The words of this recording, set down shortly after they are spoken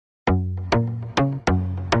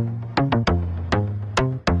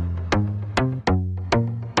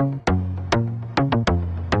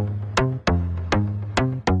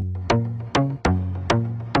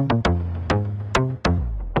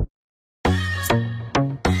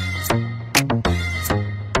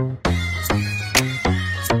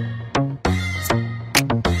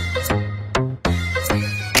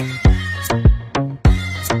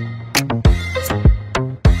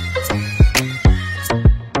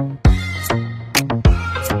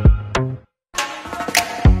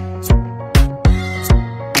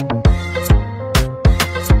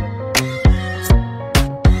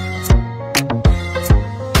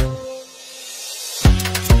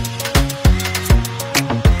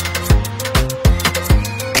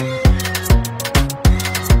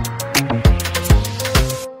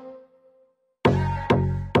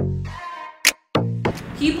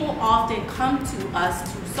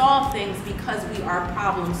us to solve things because we are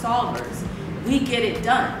problem solvers. We get it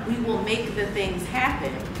done. We will make the things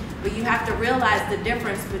happen. But you have to realize the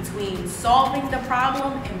difference between solving the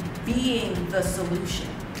problem and being the solution.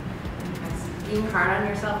 Being hard on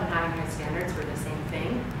yourself and having high standards were the same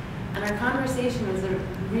thing. And our conversation was the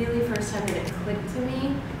really first time that it clicked to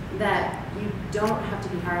me that you don't have to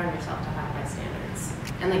be hard on yourself to have high standards.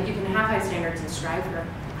 And like you can have high standards and strive for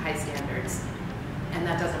high standards, and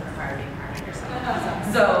that doesn't require being hard on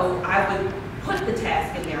yourself. So I would put the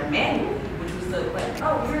task in there manually, which was like,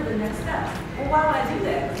 oh, here are the next steps. Well, why would I do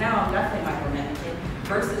that? Because now I'm definitely micromanaging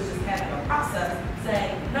versus just having a process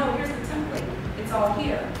saying, no, here's the template. It's all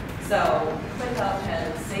here. So ClickUp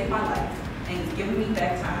has saved my life and given me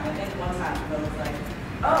back time. I think one time Jamila was like,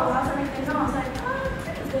 oh, how's everything going? I was like, oh,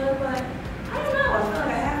 pretty good, but I don't know. I feel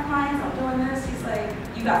like I have clients, I'm doing this. She's like,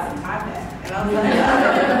 you got some time back. And I was like,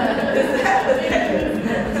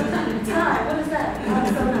 time, what is that? Oh,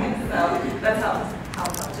 that's so nice. So that's how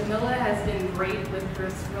Jamila has been great with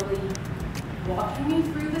just really walking me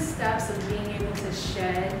through the steps of being able to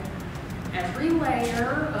shed every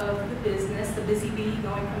layer of the business, the busy bee,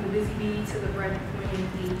 going from the busy bee to the breadwinning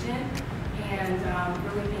agent, and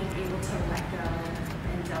really being able to let go